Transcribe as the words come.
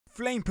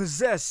Flame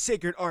possess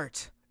sacred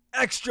art.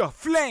 Extra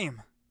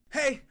flame.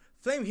 Hey,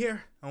 Flame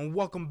here, and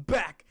welcome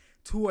back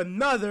to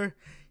another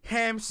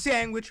ham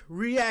sandwich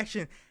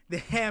reaction. The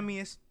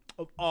hammiest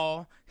of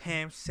all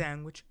ham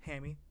sandwich,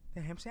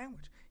 the ham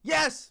sandwich.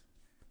 Yes,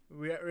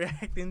 we're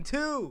reacting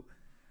to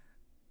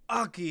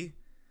AKI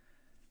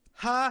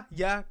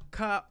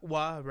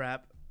HAYAKAWA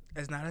rap.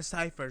 It's not a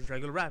cipher, it's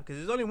regular rap, because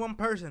there's only one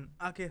person,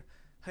 AKI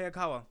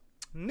HAYAKAWA.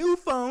 New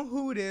phone,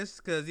 who it is?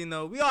 Because you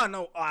know we all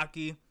know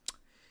AKI.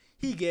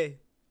 He gay.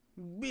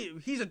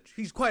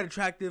 He's quite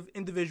attractive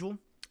individual,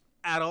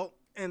 adult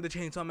in the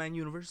Chainsaw Man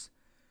universe.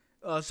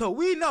 So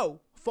we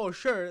know for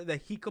sure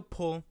that he could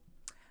pull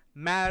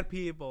mad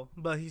people,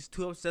 but he's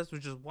too obsessed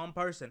with just one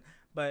person.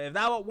 But if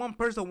that one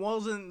person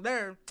wasn't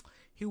there,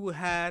 he would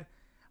have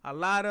a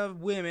lot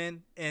of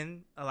women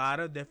in a lot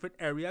of different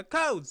area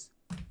codes,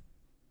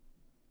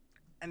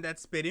 and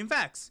that's spitting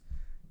facts.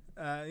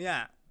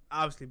 Yeah,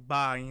 obviously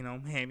by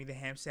Hammy the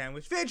Ham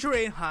Sandwich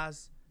featuring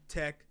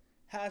hashtag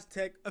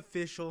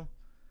official.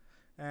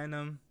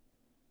 And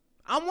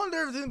I wonder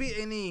if there's gonna be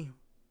any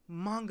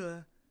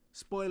manga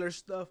spoiler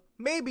stuff.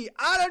 Maybe,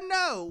 I don't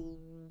know.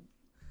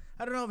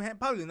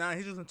 Probably not.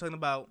 He's just gonna talk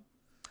about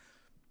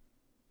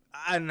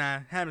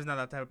Ham is not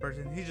that type of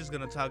person. He's just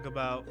gonna talk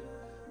about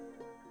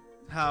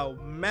how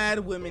mad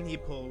women he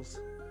pulls,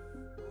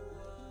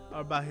 or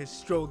about his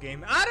stroke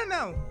game. I don't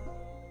know.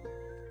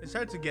 It's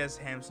hard to guess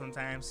Ham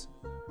sometimes.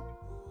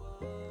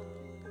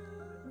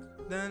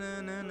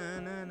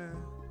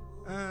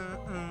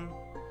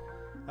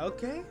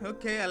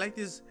 Okay, I like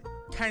this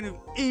kind of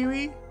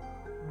eerie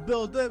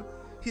build up.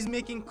 He's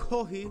making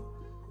kohi.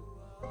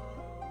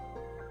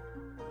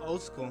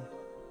 Old school.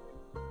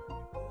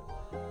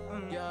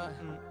 I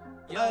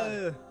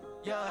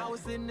was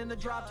sitting in the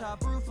drop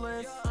top,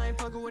 ruthless. I ain't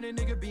fucking with a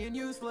nigga being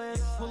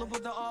useless. Pull up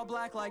with the all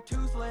black like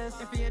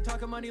toothless. If he ain't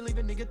talking money, leave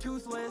a nigga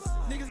toothless.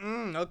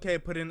 Niggas. Okay,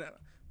 pulling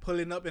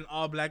up in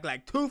all black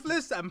like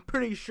toothless. I'm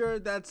pretty sure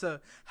that's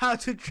How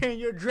to Train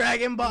Your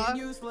Dragon Ball.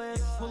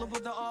 Useless. Pull up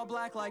with the all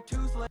black like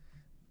toothless.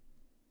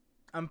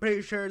 I'm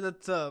pretty sure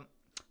that's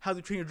How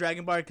to Train Your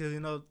Dragon Ball, because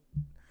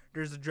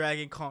there's a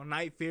dragon called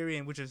Night Fury,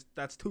 and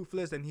that's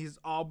toothless, and he's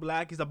all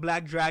black. He's a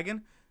black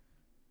dragon.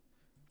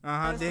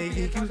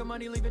 He talking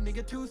money, leaving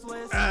nigga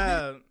toothless.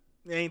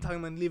 They ain't talking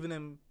about leaving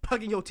him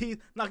plugging your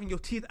teeth, knocking your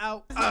teeth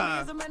out.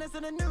 A menace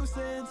and a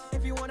nuisance.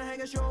 If you wanna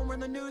hang a show, where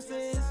the noose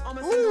is. I'm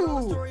a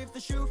Cinderella story if the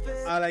shoe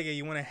fits. I like it.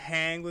 You wanna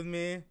hang with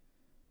me?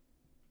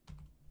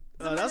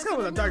 That's kind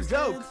of a dark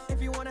joke.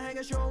 If you wanna hang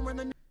a show, where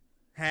the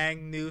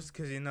hang noose,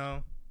 because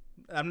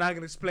I'm not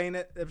gonna explain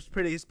it. It's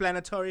pretty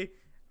explanatory.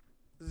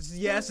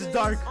 Yes, it's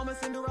dark. I'm a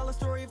Cinderella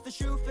story if the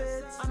shoe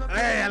fits.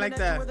 Hey, I like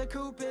that. Where the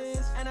coupe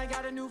is. And I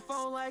got a new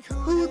phone like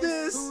who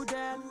this? Who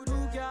that?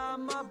 Who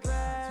got my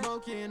back?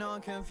 Smoking on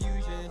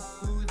confusion.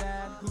 Who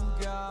that? Who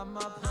got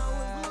my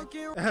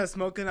back?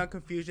 Smoking on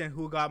confusion.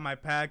 Who got my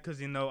pack? Because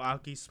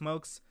AKI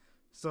smokes.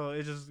 So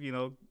it's just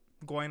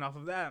going off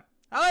of that.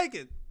 I like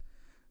it.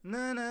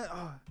 Nah.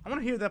 Oh, I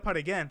want to hear that part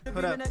again.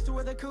 Hold up. Next to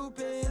where the coupe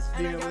is.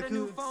 And I got a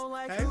new phone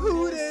like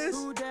who this?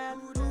 Who that?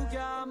 Who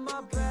got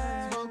my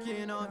back?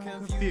 Smoking on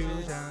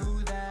confusion.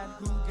 Who that?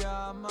 Who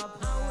got my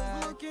back? I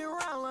was looking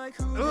around like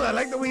who that? I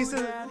like the way he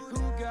said it. Who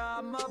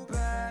got my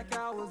back?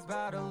 I was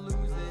about to lose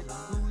it.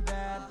 Who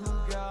that? Who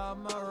got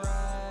my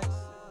racks?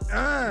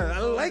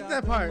 I like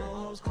that part.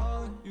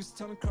 Used to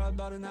tell me cry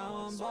about it,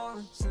 now I'm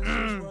balling.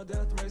 Since world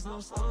death race, no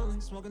stalling.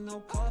 Smoking,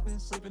 no coughing,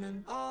 sleeping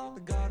in all. The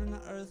God and the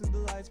earth and the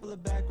lights pull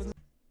it back with.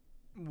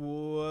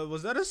 What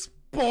was that? A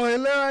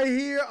spoiler? I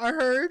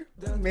heard.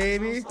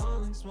 Maybe.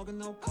 Smoking,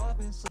 no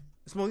coughing.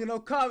 Smoking, no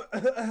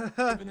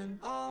coughing.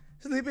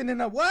 Sleeping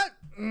in a what?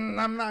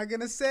 I'm not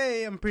gonna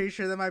say. I'm pretty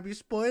sure there might be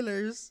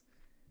spoilers.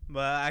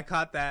 But I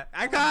caught that.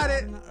 I got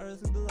it.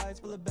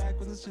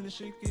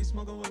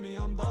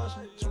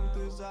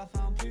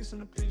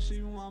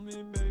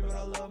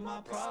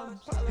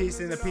 Peace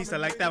in the peace. I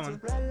like that one.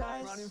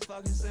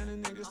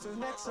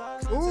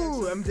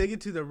 Ooh, I'm digging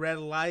to the red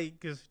light,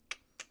 because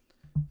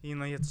you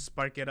have to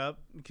spark it up,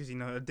 because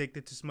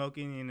addicted to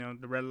smoking.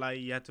 The red light,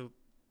 you have to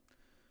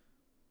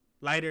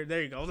lighter.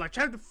 There you go. I was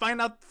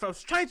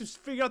trying to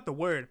figure out the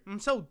word. I'm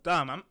so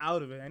dumb. I'm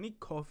out of it. I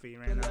need coffee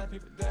right now.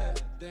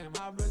 Damn,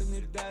 I really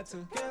needed that to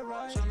get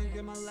right. Trying to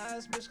get my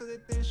last bitch, cause they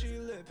think she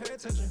lit. Pay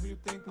attention who you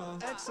think my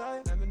XI.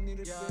 Never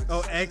needed XI. I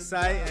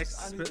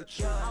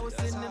was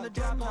sitting in the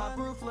drop top,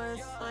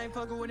 ruthless. I ain't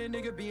fucking with a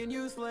nigga being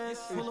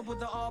useless. Pull up with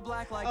the all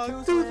black like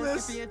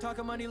toothless. If he ain't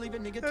talking money, leave a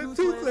nigga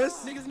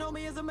toothless. Niggas know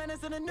me as a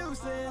menace and a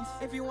nuisance.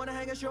 If you wanna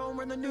hang a show,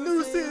 where the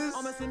noose is.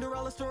 I'm a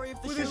Cinderella story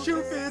if the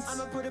shoe fits.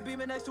 I'ma put a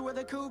beamer next to where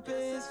the coupe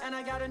is. And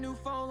I got a new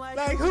phone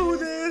like who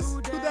this?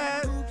 Who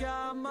that? Who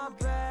got my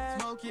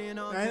back? Smoking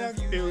on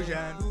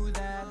confusion. Who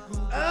that?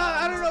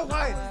 I don't know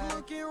why.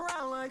 Looking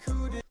around like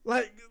who did.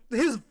 Like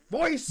his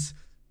voice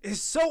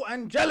is so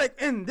angelic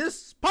in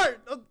this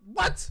part of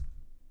what?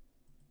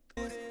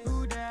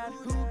 Who that?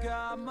 Who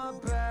got my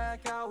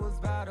back? I was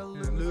about to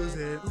lose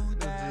it. Who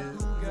that? Who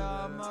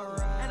got my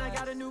right? And I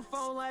got a new new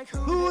phone like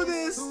Who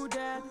this? Who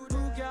that?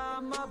 Who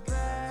got my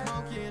back?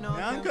 Smoking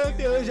on I'm them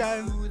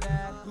confusion. Who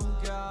that?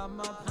 Who got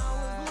my back?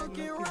 I was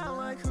looking around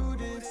like who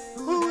this?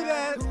 Who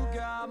that? Who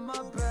got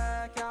my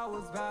back? I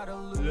was about to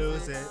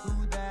Lose it.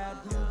 Who that?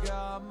 Who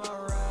got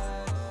my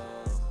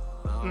racks?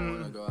 I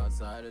don't wanna go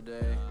outside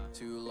today.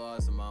 Too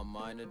lost in my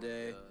mind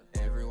today.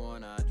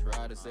 Everyone I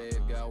try to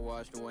save got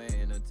washed away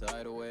in a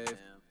tidal wave.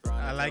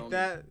 I like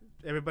that.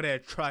 Everybody I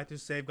tried to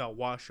save got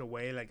washed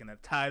away like in a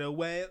tidal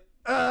wave.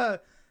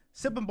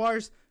 Sipping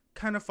bars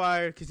kind of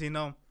fire because, you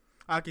know,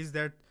 Aki's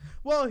there.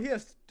 Well, he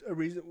has a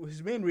reason.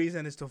 His main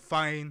reason is to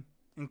find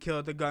and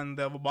kill the gun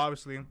devil,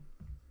 obviously.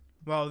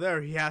 Well,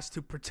 there he has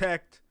to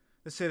protect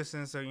the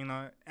citizens, so, you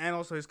know, and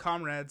also his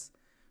comrades.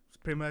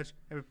 Pretty much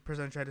every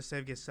person I try to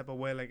save gets swept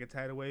away like a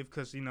tidal wave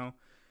because, you know,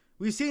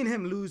 we've seen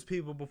him lose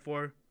people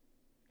before.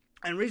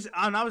 And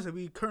obviously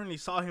we currently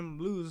saw him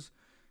lose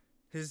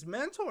his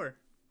mentor,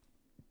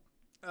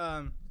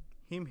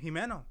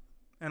 Jimeno,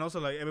 and also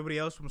like everybody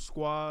else from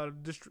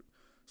Squad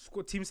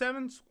Team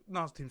 7,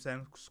 not Team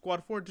 7,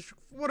 Squad 4,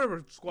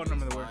 whatever squad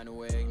number they were. Find a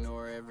way,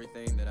 ignore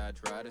everything that I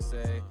try to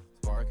say.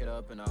 Spark it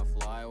up and I'll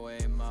fly away.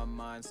 My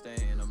mind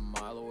staying a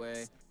mile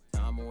away.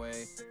 Time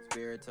away,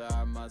 spirit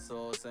tired, my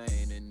soul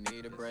saying it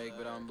need a break,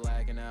 but I'm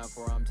blacking out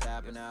before I'm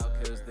tapping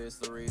out, cause this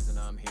the reason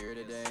I'm here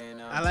today.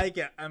 And I like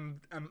it.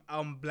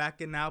 I'm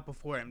blacking out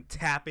before I'm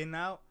tapping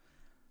out.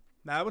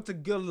 That was a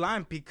good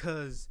line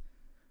because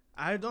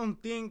I don't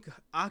think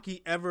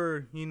Aki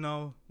ever, you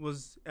know,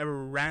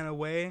 ever ran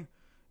away,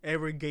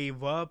 ever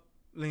gave up.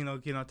 You know,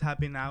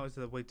 tapping out is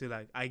the way to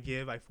like I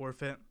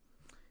forfeit.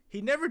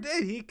 He never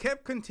did. He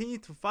kept continuing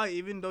to fight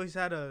even though he's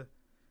had a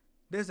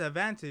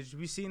disadvantage.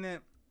 We've seen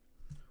it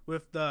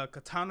with the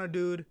katana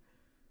dude.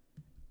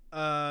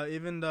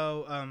 Even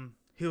though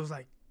he was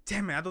like,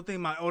 damn it, I don't think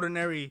my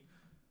ordinary,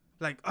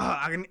 like,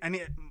 I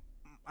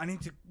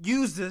need to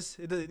use this.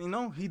 You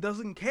know, he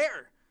doesn't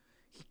care.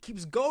 He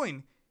keeps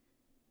going.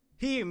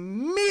 He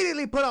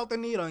immediately put out the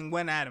needle and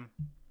went at him.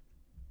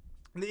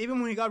 And even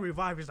when he got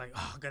revived, he's like,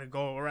 oh, I gotta go.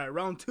 All right,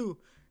 round 2.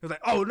 He was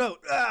like, oh no,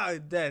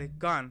 dead,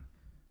 gone.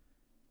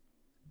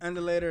 And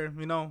then later,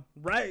 you know,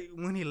 right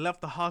when he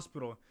left the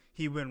hospital,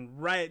 he went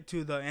right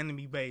to the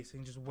enemy base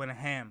and just went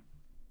ham.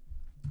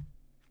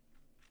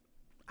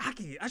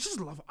 Aki, I just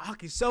love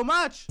Aki so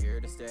much.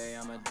 Here to stay,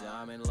 I'm a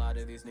diamond. A lot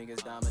of these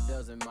niggas diamond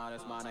doesn't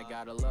modest mine. I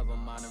gotta love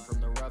them, mine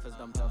from the roughest.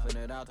 I'm toughing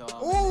it out to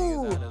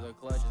all my niggas out of the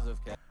clutches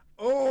of cat.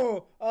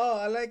 Oh,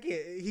 I like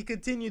it. He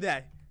continued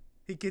that.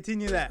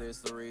 This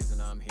the reason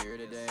I'm here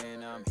today,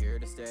 and I'm here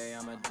to stay.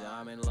 I'm a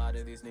diamond. A lot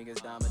of these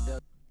niggas diamond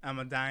doesn't. I'm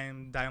a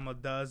dime a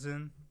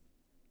dozen.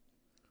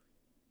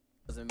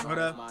 What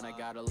up? Mine, I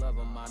gotta love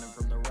them, mine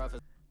from the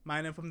roughest.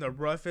 Mine from the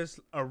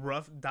roughest, a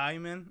rough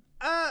diamond.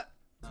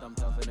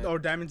 Or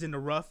diamonds in the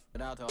rough.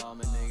 Out to all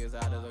my niggas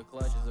out of the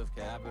clutches of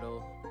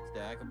capital.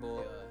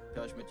 Stackable.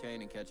 Touch my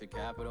chain and catch a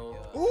capital.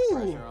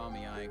 Pressure on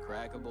me, I ain't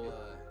crackable.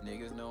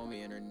 Niggas know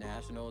me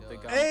international.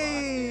 Think I'm boxed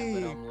in,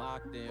 but I'm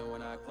locked in.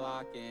 When I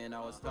clock in,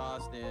 I was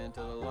tossed in to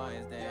the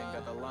lion's den.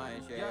 Got the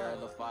lion's share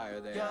of the fire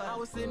there. I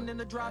was sitting in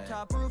the drop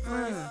top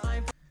roofless.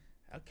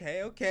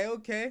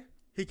 Okay.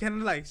 He kind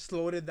of like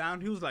slowed it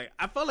down. He was like,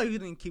 I felt like he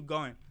didn't keep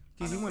going.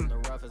 He went. The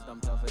roughest,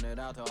 I'm toughing it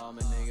out to all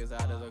my niggas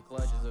out of the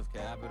clutches of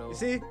capital. You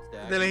see?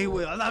 Then he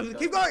will.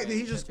 Keep going. Then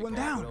he just went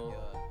down.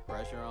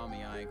 Pressure on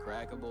me, I ain't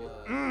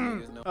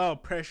crackable. Oh,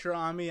 pressure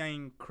on me, I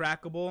ain't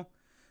crackable.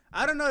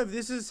 I don't know if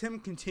this is him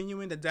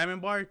continuing the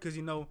diamond bar because,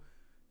 you know,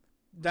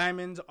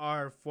 diamonds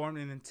are formed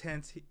in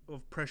intense heat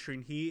of pressure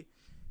and heat,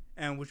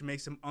 and which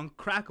makes them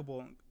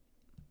uncrackable.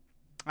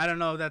 I don't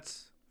know if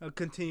that's a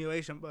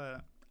continuation,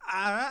 but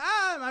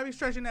I might be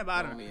stretching that, but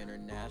I don't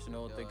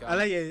know. I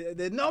like it.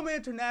 The No Me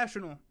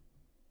International.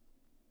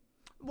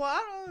 Well,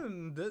 I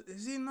don't know.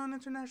 Is he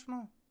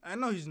non-international? I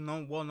know he's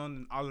well known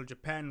in all of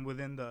Japan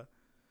within the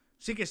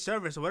Secret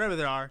Service or whatever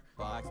there are.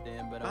 I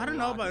don't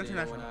know about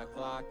international.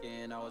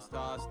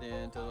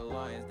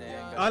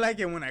 I like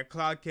it when I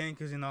clock in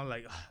because, you know,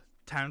 like,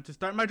 time to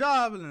start my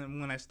job, and then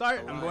when I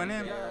start, I'm going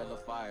in. And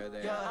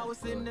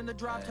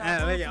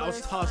I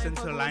was tossed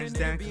into the lion's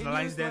den because the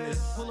lion's den is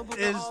the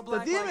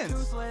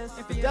demons,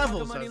 the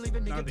devils,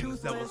 not demons,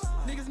 devils.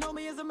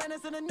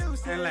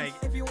 And like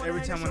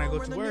every time when I go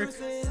to work,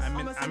 I'm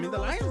in the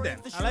lion's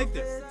den. I like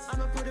this.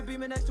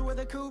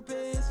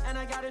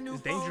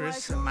 It's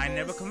dangerous. It might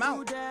never come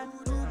out. I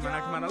might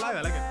not come out alive.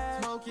 I like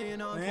it.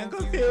 Man,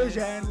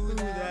 confusion. Who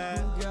that?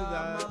 Who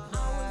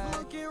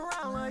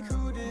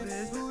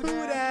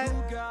that?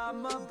 Who got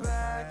my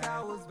back?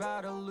 I was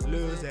about to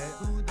lose it.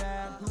 Who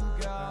that? Who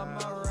got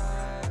my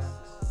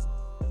racks?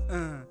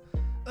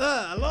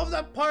 I love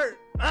that part.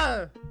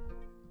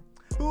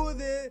 Who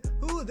this?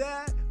 Who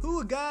that?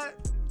 Who got?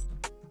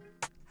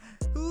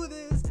 Who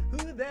this?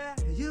 Who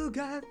that? You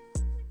got?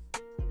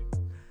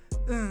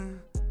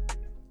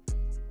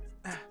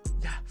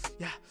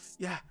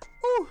 Yeah.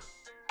 Ooh.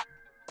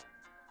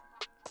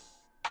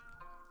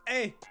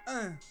 Hey.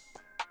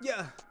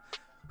 Yeah.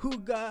 Who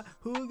got,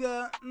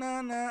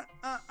 nah,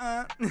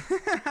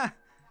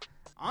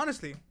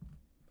 Honestly,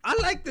 I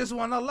like this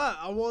one a lot.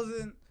 I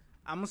wasn't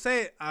I'm gonna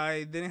say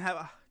I didn't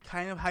have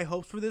kind of high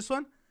hopes for this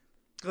one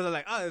because I'm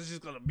like, oh, it's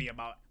just gonna be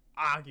about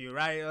Aki,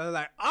 right? I was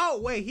like, oh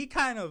wait, he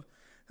kind of.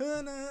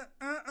 I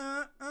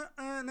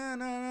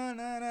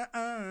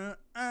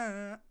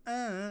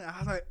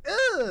was like,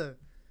 ugh,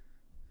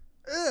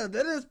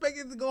 didn't expect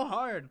it to go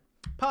hard.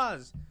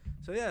 Pause.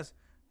 So yes,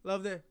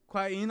 loved it.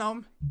 Quite, you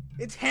know,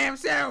 it's ham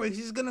sandwich.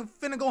 He's gonna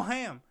finna go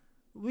ham.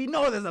 We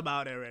know this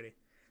about it already.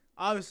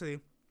 Obviously,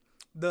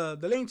 the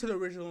link to the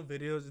original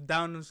video is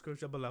down in the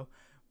description below.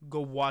 Go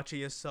watch it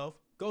yourself.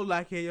 Go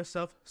like it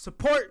yourself.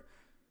 Support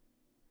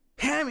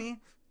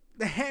Hammy,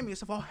 the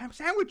hammiest of all ham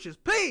sandwiches.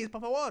 Please,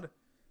 por favor.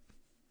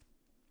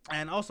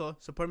 And also,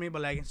 support me by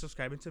liking and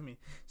subscribing to me.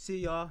 See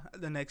y'all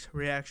at the next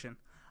reaction.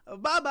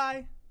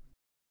 Bye-bye.